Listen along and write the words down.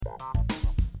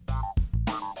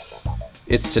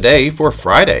It's today for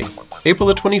Friday, April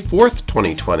the 24th,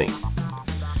 2020.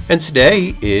 And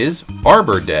today is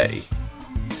Arbor Day.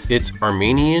 It's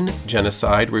Armenian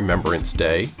Genocide Remembrance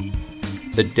Day,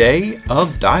 the Day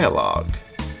of Dialogue.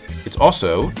 It's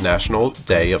also National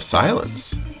Day of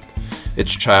Silence.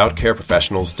 It's Child Care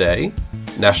Professionals Day,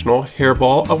 National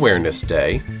Hairball Awareness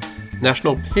Day,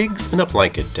 National Pigs in a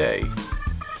Blanket Day,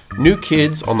 New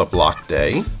Kids on the Block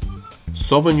Day,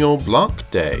 Sauvignon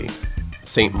Blanc Day,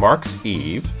 St. Mark's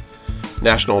Eve,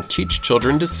 National Teach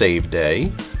Children to Save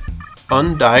Day,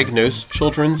 Undiagnosed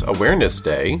Children's Awareness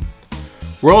Day,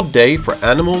 World Day for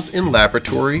Animals in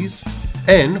Laboratories,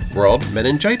 and World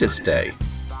Meningitis Day.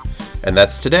 And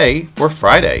that's today for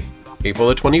Friday, April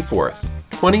the 24th,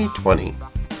 2020.